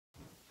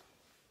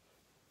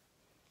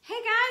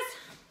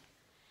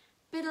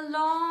been a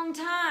long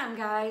time,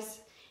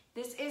 guys.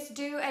 This is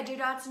Do at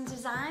Dots and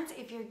Designs.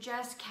 If you're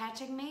just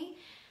catching me,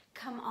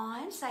 come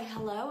on, say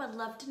hello. I'd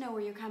love to know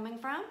where you're coming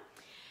from.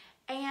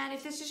 And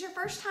if this is your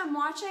first time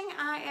watching,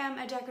 I am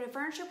a decorative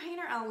furniture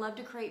painter. I love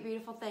to create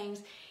beautiful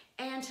things.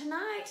 And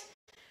tonight,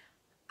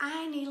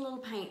 I need a little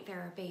paint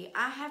therapy.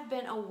 I have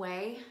been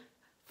away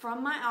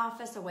from my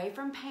office, away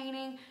from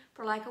painting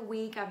for like a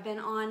week. I've been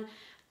on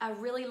a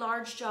really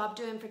large job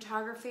doing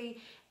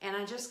photography, and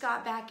I just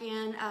got back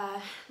in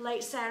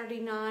late Saturday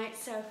night,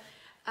 so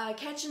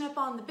catching up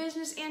on the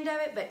business end of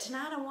it. But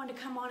tonight I wanted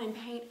to come on and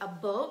paint a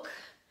book.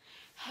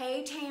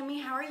 Hey Tammy,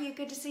 how are you?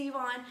 Good to see you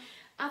on.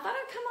 I thought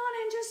I'd come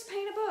on and just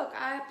paint a book.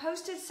 I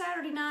posted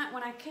Saturday night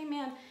when I came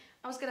in,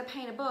 I was gonna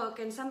paint a book,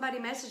 and somebody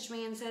messaged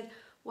me and said,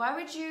 why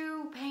would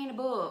you paint a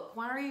book?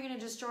 Why are you gonna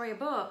destroy a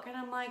book? And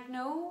I'm like,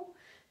 no,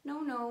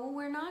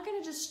 we're not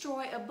gonna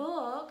destroy a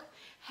book.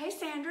 Hey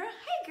Sandra,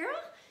 hey girl,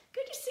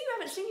 good to see you. I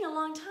haven't seen you in a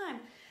long time.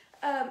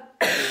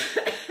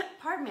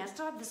 Pardon me, I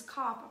still have this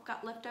cough. I've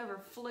got leftover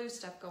flu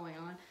stuff going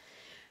on.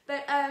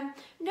 But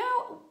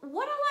no,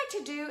 what I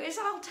like to do is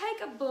I'll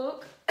take a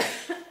book.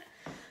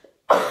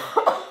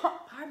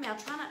 Pardon me, I'll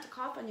try not to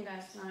cough on you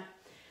guys tonight.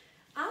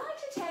 I like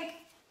to take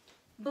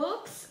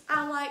books.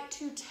 I like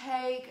to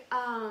take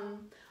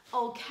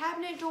old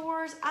cabinet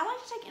doors. I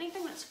like to take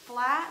anything that's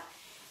flat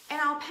and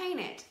I'll paint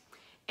it.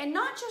 And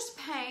not just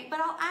paint, but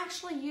I'll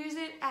actually use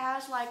it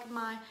as like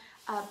my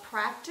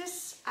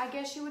practice, I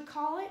guess you would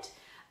call it,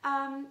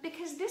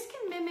 because this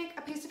can mimic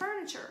a piece of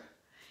furniture.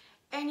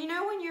 And you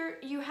know, when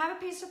you have a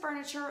piece of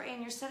furniture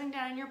and you're sitting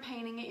down and you're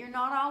painting it, you're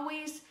not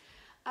always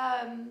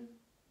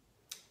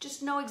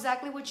just know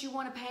exactly what you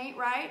want to paint,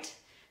 right?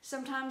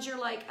 Sometimes you're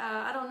like,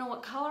 I don't know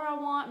what color I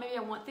want. Maybe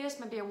I want this,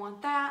 maybe I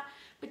want that.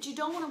 But you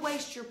don't want to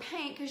waste your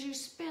paint because you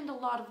spend a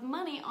lot of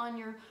money on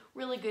your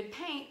really good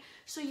paint.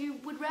 So you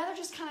would rather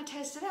just kind of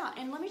test it out.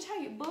 And let me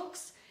tell you,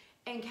 books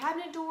and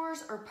cabinet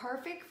doors are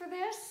perfect for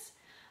this.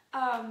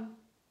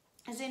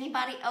 Does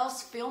anybody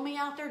else feel me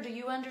out there? Do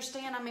you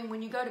understand? I mean,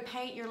 when you go to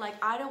paint, you're like,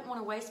 I don't want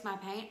to waste my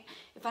paint.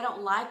 If I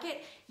don't like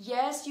it,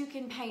 yes, you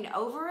can paint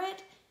over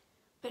it,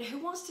 but who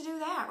wants to do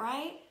that,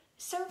 right?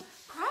 So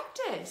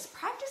practice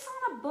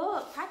on a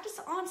book, practice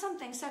on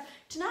something. So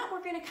tonight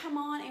we're going to come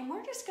on and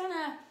we're going to play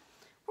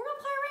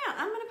around.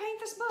 I'm going to paint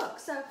this book.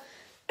 So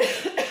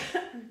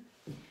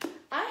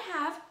I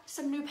have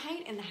some new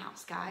paint in the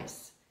house,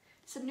 guys.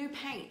 Some new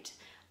paint.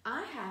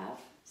 I've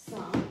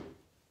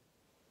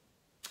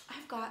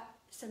got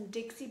some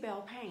Dixie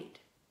Belle Paint.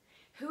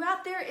 Who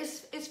out there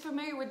is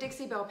familiar with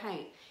Dixie Belle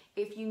Paint?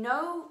 If you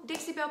know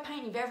Dixie Belle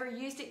Paint, you've ever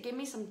used it, give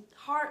me some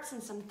hearts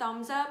and some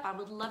thumbs up. I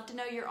would love to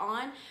know you're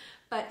on.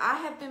 But I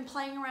have been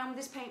playing around with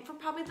this paint for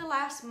probably the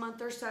last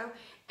month or so,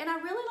 and I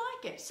really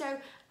like it. So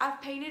I've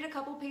painted a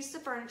couple pieces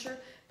of furniture,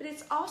 but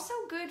it's also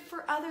good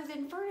for other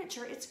than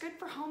furniture. It's good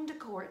for home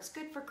decor. It's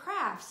good for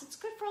crafts. It's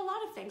good for a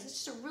lot of things.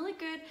 It's just a really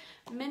good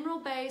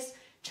mineral-based,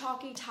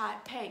 chalky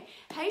type paint.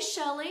 Hey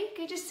Shelly,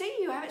 good to see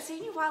you. I haven't seen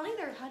you in a while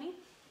either, honey.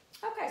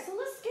 Okay, so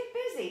let's get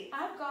busy.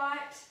 I've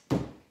got,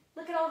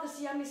 look at all this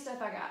yummy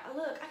stuff I got.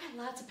 Look, I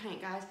got lots of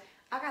paint, guys.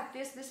 I got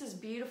this. This is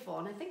beautiful,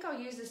 and I think I'll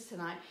use this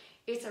tonight.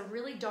 It's a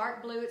really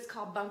dark blue. It's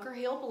called Bunker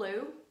Hill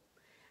Blue.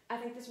 I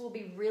think this will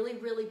be really,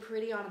 really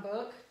pretty on a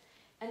book.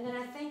 And then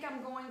I think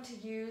I'm going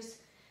to use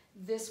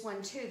this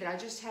one too that I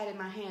just had in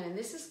my hand, and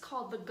this is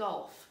called the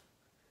Gulf.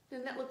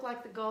 Doesn't that look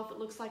like the Gulf? It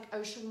looks like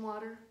ocean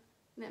water.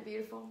 Isn't that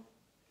beautiful?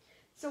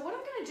 So what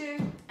I'm going to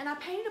do, and I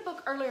painted a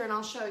book earlier and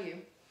I'll show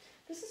you.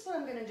 This is what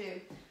I'm going to do.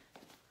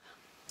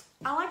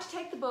 I like to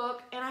take the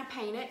book and I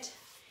paint it,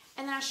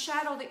 and then I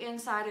shadow the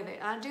inside of it.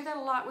 I do that a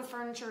lot with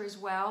furniture as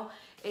well,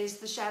 is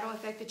the shadow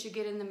effect that you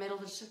get in the middle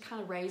to just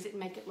kind of raise it and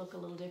make it look a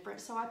little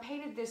different. So I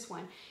painted this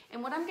one.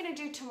 And what I'm going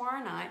to do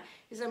tomorrow night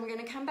is I'm going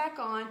to come back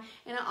on,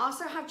 and I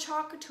also have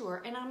Chalk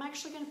Couture, and I'm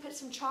actually going to put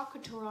some Chalk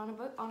Couture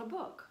on a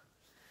book.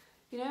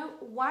 You know,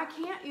 why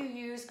can't you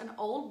use an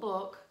old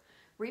book,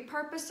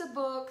 repurpose a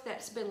book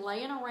that's been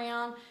laying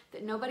around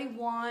that nobody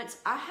wants?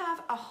 I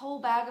have a whole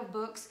bag of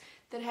books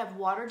that have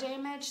water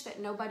damage that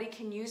nobody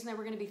can use, and they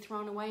were going to be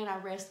thrown away, and I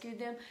rescued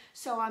them.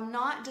 So I'm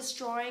not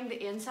destroying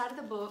the inside of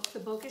the book. The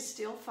book is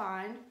still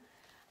fine.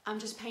 I'm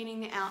just painting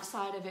the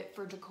outside of it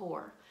for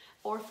decor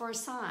or for a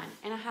sign.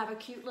 And I have a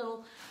cute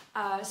little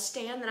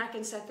stand that I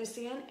can set this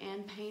in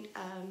and paint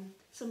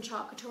some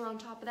Chalk Couture on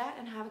top of that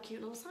and have a cute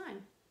little sign,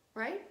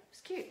 right?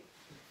 It's cute.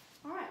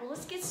 All right, well,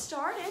 let's get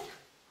started.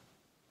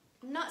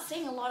 I'm not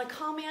seeing a lot of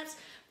comments,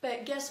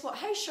 but guess what?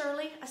 Hey,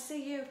 Shirley, I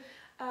see you.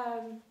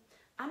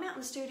 I'm out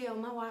in the studio.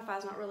 My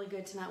Wi-Fi's not really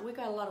good tonight. We've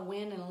got a lot of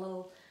wind and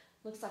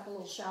looks like a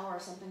little shower or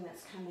something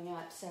that's coming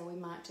up, so we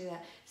might do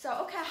that. So,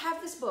 okay, I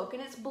have this book,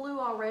 and it's blue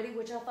already,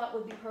 which I thought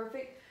would be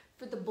perfect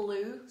for the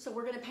blue. So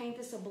we're going to paint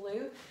this a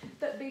blue.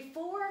 But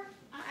before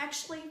I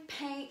actually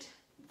paint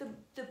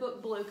the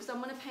book blue, because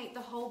I'm going to paint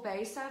the whole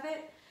base of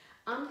it,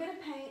 I'm going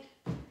to paint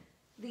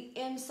the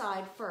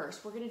inside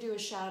first. We're going to do a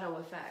shadow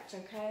effect,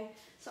 okay?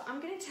 So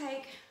I'm going to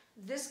take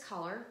this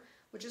color,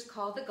 which is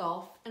called the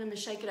Gulf, and I'm going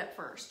to shake it up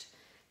first.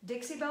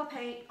 Dixie Belle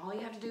Paint, all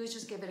you have to do is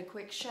just give it a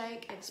quick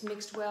shake. It's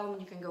mixed well and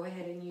you can go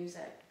ahead and use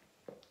it.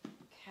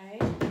 Okay.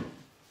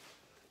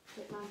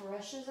 Get my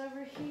brushes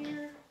over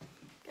here.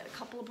 Got a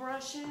couple of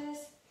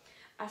brushes.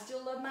 I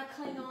still love my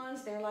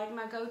Klingons. They're like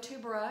my go-to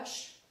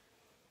brush.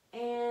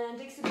 And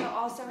Dixie Belle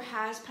also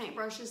has paint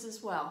brushes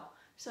as well.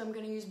 So I'm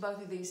going to use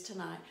both of these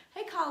tonight.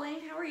 Hey Colleen,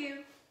 how are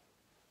you?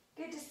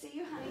 Good to see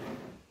you,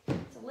 honey.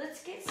 So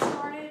let's get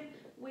started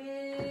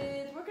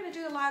with, we're going to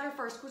do the lighter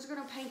first because we're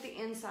going to paint the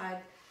inside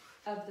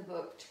of the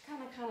book to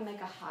kind of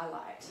make a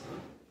highlight.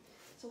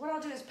 So what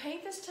I'll do is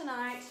paint this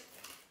tonight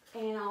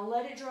and I'll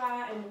let it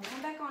dry and we'll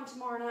come back on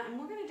tomorrow night and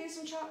we're going to do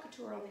some Chalk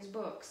Couture on these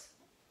books.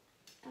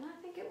 And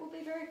I think it will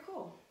be very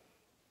cool.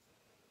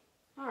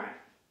 All right,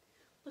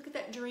 look at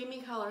that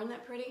dreamy color, isn't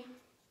that pretty?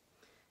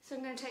 So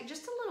I'm going to take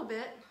just a little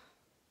bit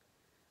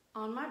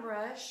on my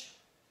brush.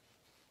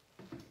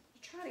 I'll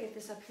try to get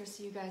this up here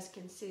so you guys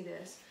can see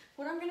this.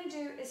 What I'm going to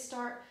do is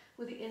start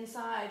with the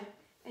inside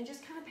and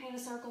just kind of paint a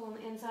circle on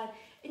the inside.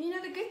 And you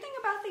know, the good thing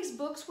about these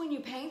books when you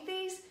paint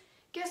these,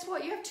 guess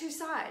what? You have two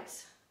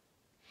sides.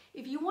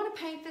 If you want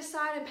to paint this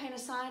side and paint a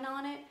sign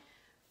on it,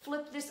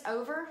 flip this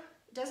over.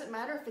 It doesn't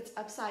matter if it's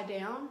upside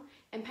down,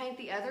 and paint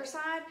the other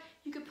side.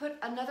 You could put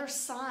another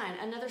sign,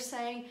 another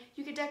saying.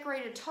 You could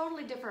decorate it a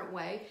totally different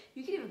way.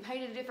 You could even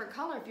paint it a different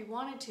color if you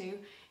wanted to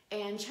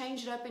and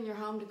change it up in your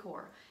home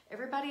decor.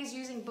 Everybody's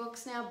using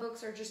books now.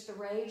 Books are just the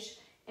rage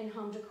in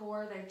home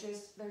decor.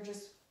 They're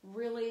just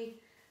really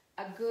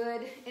a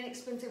good,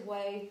 inexpensive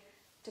way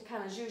to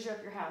kind of zhuzh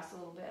up your house a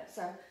little bit.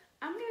 So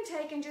I'm going to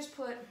take and just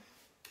put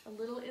a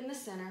little in the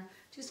center.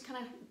 Just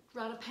kind of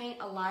try to paint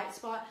a light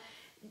spot.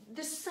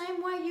 The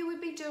same way you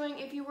would be doing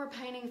if you were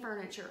painting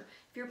furniture.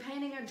 If you're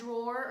painting a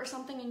drawer or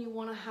something and you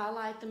want to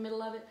highlight the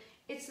middle of it,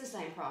 it's the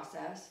same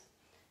process.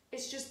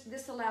 It's just,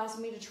 this allows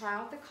me to try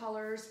out the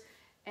colors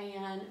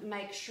and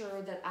make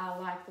sure that I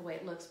like the way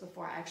it looks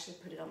before I actually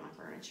put it on my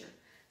furniture.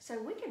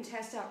 So we can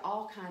test out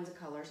all kinds of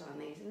colors on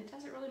these and it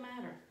doesn't really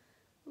matter.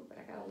 Ooh, but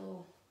I got a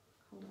little,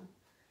 hold on.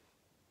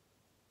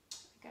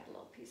 I got a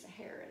little piece of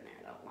hair in there.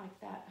 I don't like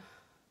that.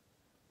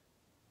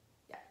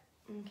 Yeah,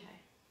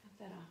 okay, got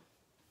that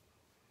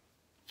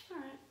off. All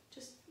right,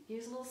 just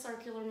use a little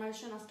circular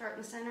motion. I'll start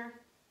in the center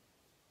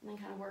and then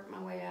kind of work my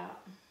way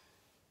out.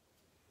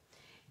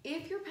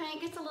 If your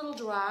paint gets a little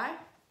dry,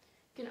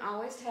 you can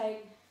always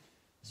take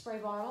a spray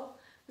bottle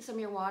with some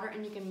of your water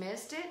and you can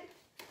mist it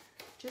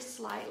just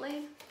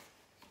slightly.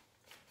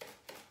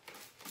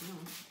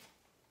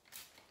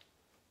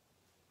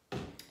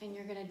 And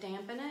you're going to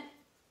dampen it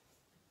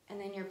and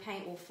then your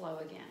paint will flow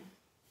again.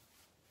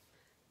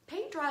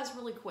 Paint dries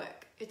really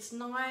quick.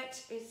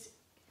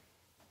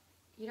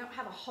 You don't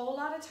have a whole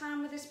lot of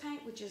time with this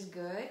paint, which is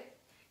good,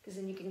 because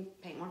then you can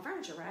paint more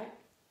furniture, right?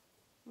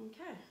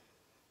 Okay.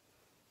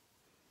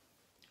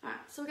 All right,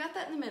 so we got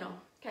that in the middle.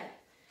 Okay,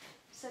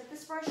 set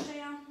this brush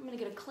down. I'm gonna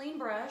get a clean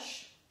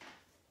brush.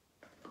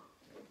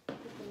 Put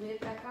the lid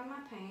back on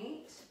my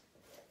paint.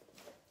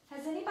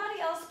 Has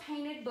anybody else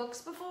painted books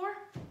before?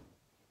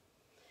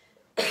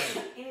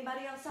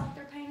 Anybody else out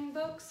there painting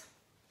books?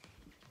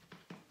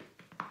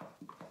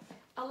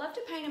 I love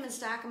to paint them and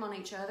stack them on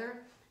each other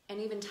and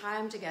even tie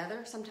them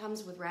together,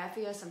 sometimes with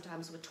raffia,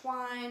 sometimes with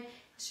twine.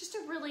 It's just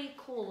a really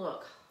cool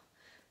look.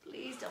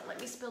 Please don't let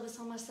me spill this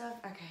on my stuff.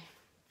 Okay.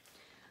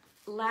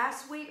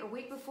 Last week or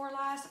week before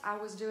last, I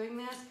was doing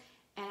this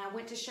and I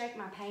went to shake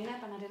my paint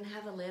up and I didn't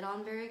have the lid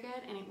on very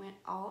good and it went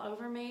all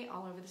over me,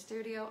 all over the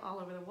studio, all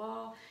over the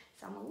wall.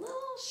 So I'm a little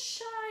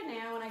shy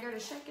now when I go to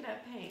shake it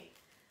up paint.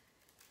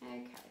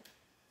 Okay.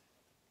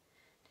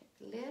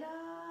 Take the lid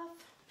off.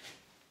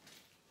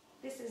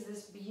 This is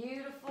this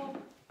beautiful,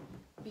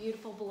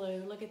 beautiful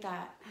blue. Look at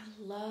that.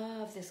 I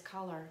love this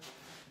color.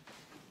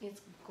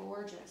 It's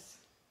gorgeous.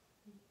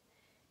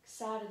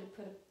 Excited to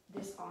put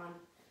this on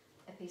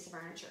a piece of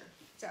furniture.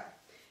 So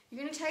you're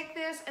going to take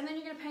this and then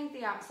you're going to paint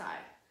the outside.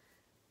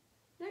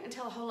 You're not going to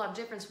tell a whole lot of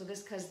difference with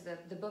this because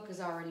the book is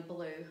already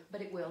blue,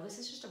 but it will. This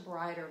is just a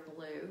brighter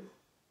blue.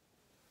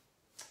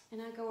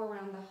 And I go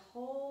around the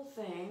whole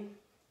thing.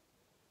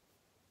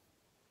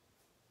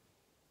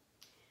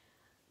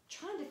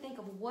 Trying to think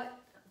of what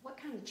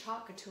kind of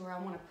Chalk Couture I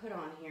want to put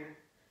on here.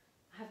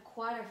 I have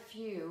quite a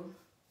few.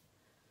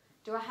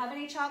 Do I have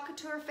any Chalk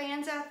Couture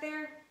fans out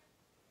there?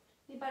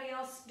 Anybody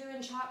else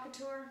doing Chalk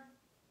Couture?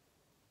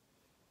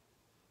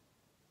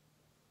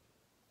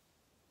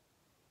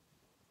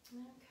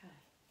 Okay.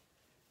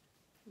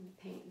 I'm going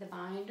to paint the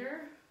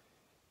binder.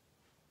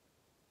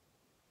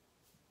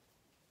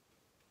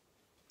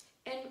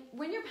 And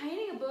when you're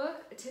painting a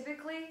book,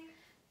 typically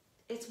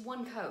it's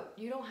one coat.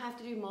 You don't have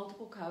to do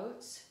multiple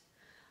coats.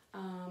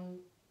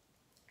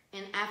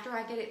 And after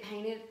I get it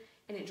painted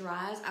and it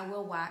dries, I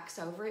will wax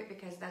over it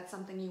because that's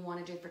something you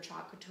want to do for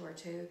Chalk Couture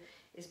too,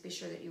 is be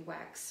sure that you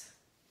wax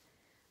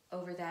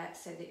over that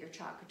so that your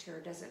Chalk Couture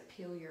doesn't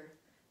peel your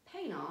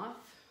paint off.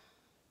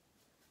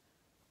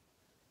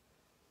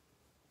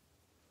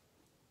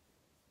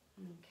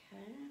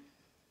 Okay.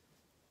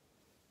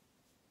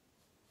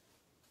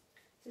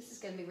 This is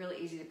going to be really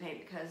easy to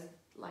paint because,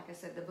 like I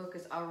said, the book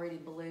is already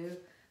blue.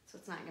 so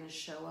it's not going to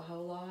show a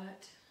whole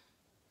lot.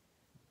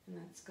 And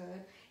that's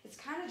good. It's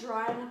kind of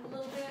drying up a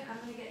little bit. I'm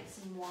going to get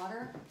some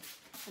water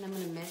and I'm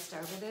going to mist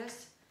over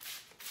this.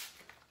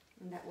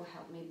 And that will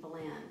help me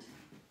blend.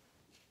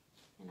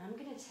 And I'm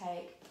going to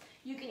take,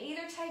 you can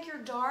either take your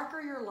dark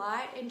or your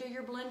light and do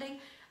your blending.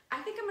 I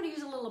think I'm going to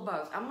use a little of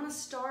both. I'm going to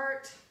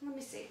start, let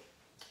me see.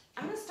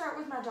 I'm going to start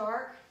with my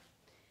dark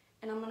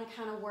and I'm going to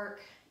kind of work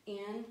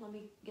in. Let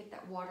me get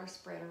that water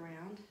spread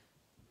around.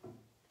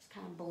 Just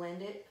kind of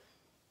blend it.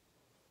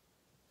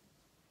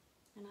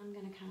 And I'm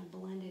going to kind of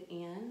blend it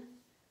in.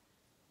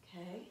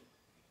 Okay,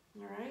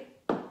 all right.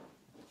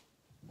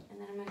 And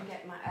then I'm going to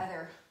get my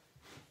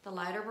the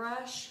lighter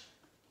brush.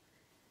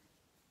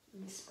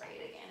 Let me spray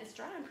it again. It's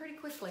drying pretty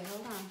quickly.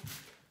 Hold on.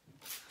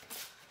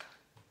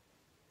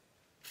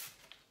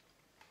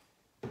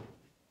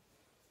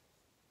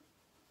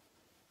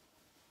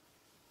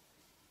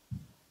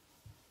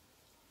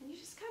 And you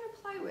just kind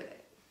of play with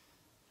it.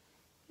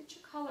 Get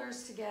your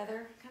colors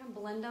together, kind of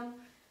blend them.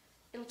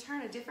 It'll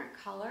turn a different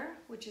color,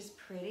 which is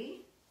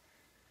pretty.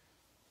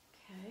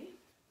 Okay,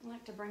 I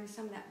like to bring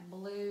some of that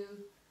blue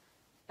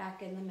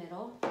back in the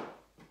middle. You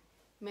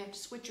may have to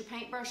switch your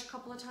paintbrush a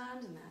couple of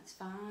times, and that's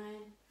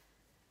fine.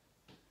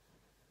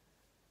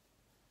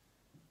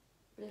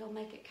 But it'll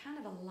make it kind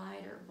of a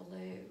lighter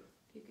blue.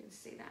 You can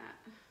see that.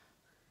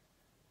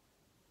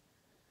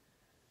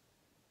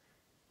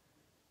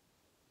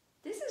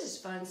 This is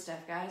just fun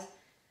stuff, guys.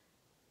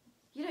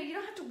 You know, you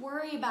don't have to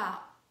worry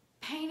about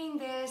painting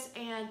this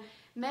and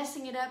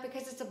messing it up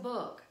because it's a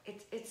book.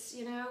 It's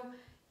you know,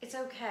 it's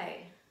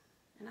okay.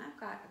 And I've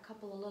got a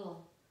couple of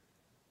little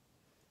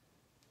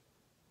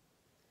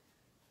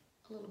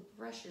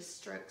brushes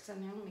strokes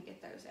in there. Let me get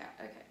those out.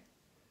 Okay,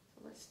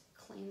 so let's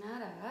clean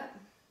that up.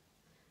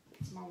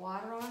 Get some more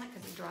water on it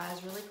because it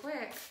dries really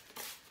quick.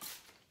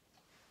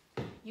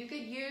 You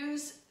could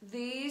use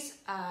these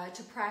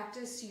to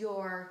practice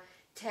your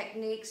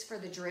techniques for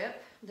the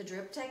drip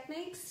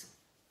techniques.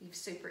 It's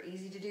super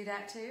easy to do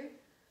that too.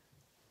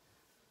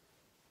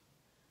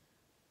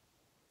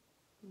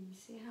 You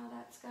see how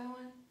that's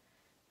going?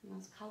 And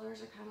those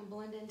colors are kind of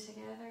blending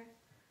together.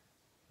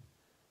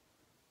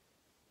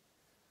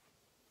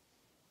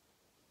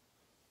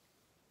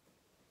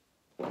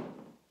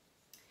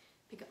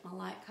 Pick up my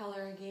light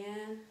color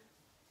again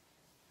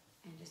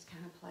and just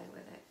kind of play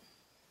with it.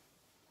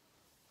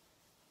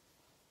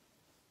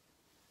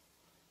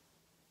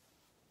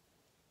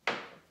 I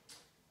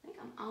think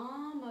I'm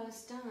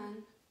almost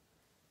done.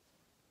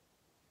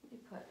 Let me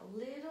put a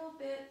little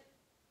bit.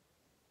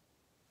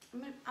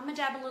 I'm gonna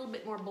dab a little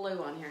bit more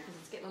blue on here because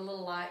it's getting a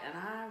little light and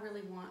I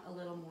really want a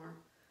little more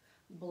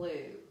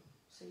blue.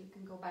 So you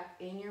can go back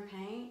in your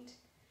paint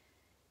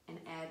and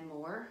add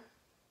more.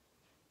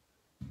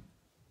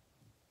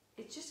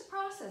 It's just a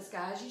process,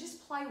 guys. You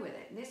just play with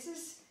it. And this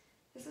is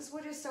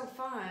what is so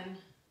fun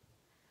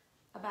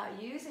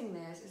about using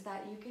this, is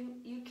that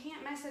you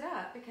can't mess it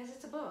up because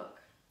it's a book.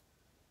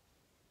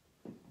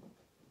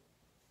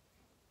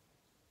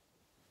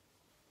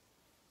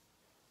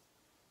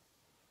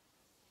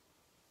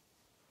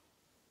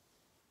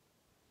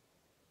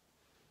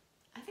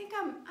 I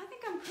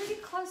think I'm pretty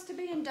close to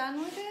being done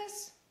with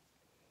this.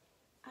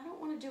 I don't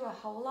want to do a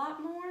whole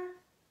lot more,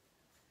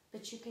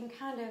 but you can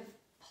kind of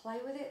play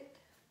with it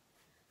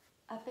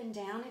up and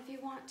down if you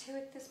want to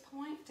at this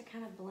point to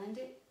kind of blend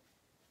it.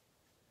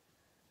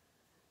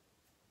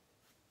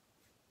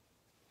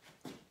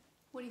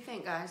 What do you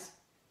think, guys?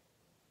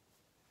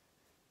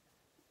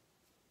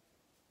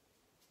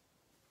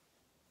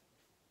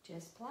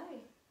 Just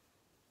play.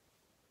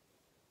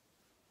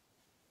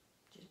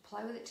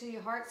 Play with it to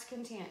your heart's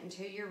content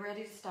until you're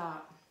ready to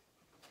stop.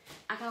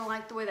 I kind of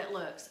like the way that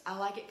looks. I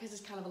like it because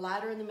it's kind of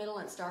lighter in the middle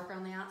and it's darker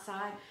on the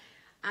outside.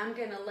 I'm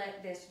going to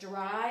let this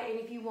dry, and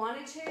if you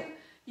wanted to,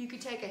 you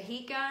could take a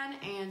heat gun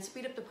and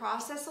speed up the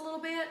process a little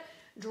bit,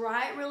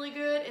 dry it really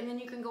good, and then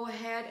you can go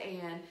ahead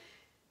and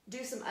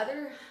do some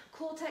other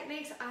cool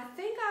techniques. I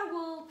think I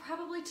will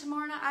probably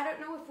tomorrow night. I don't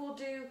know if we'll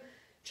do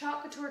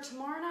Chalk Couture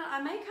tomorrow night.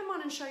 I may come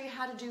on and show you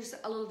how to do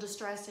a little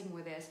distressing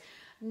with this.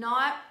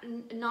 Not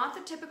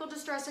the typical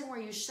distressing where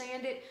you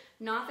sand it,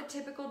 not the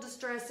typical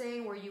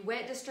distressing where you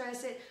wet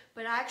distress it,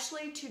 but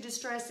actually to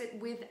distress it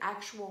with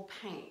actual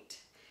paint.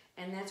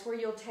 And that's where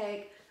you'll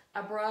take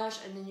a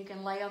brush and then you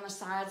can lay on the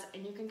sides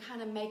and you can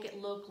kind of make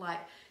it look like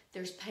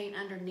there's paint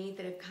underneath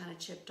that have kind of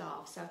chipped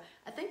off. So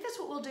I think that's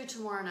what we'll do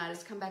tomorrow night,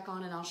 is come back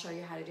on and I'll show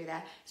you how to do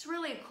that. It's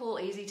really a cool,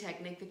 easy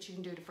technique that you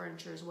can do to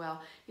furniture as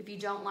well. If you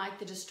don't like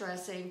the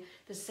distressing,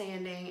 the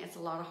sanding, it's a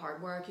lot of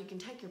hard work. You can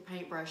take your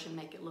paintbrush and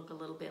make it look a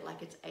little bit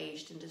like it's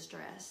aged and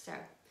distressed. So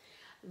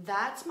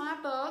that's my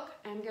book.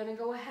 I'm gonna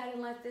go ahead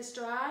and let this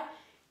dry,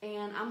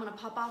 and I'm gonna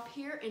pop off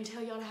here and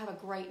tell y'all to have a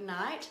great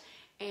night,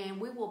 and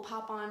we will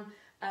pop on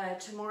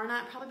tomorrow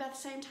night, probably about the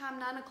same time,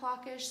 9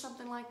 o'clock-ish,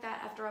 something like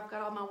that, after I've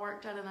got all my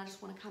work done and I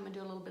just want to come and do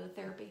a little bit of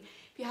therapy.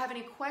 If you have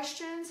any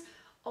questions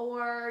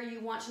or you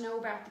want to know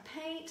about the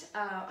paint,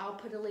 I'll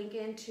put a link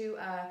into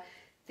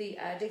the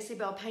Dixie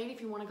Belle Paint if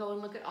you want to go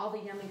and look at all the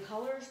yummy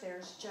colors.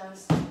 There's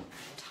just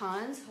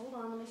tons. Hold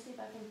on, let me see if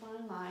I can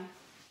find my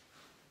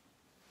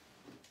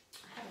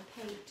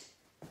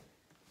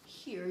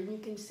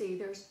can see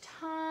there's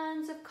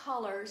tons of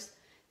colors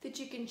that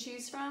you can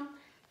choose from.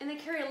 And they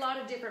carry a lot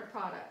of different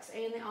products.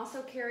 And they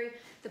also carry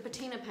the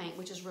patina paint,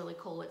 which is really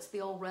cool. It's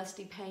the old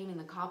rusty paint and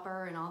the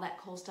copper and all that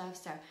cool stuff.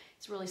 So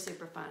it's really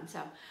super fun.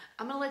 So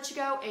I'm gonna let you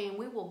go, and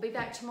we will be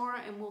back tomorrow,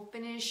 and we'll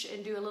finish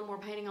and do a little more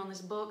painting on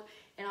this book.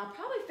 And I'll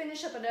probably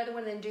finish up another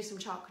one and then do some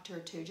Chalk Couture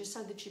too, just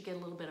so that you get a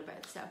little bit of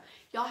both. So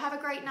y'all have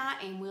a great night,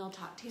 and we'll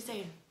talk to you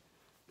soon.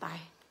 Bye.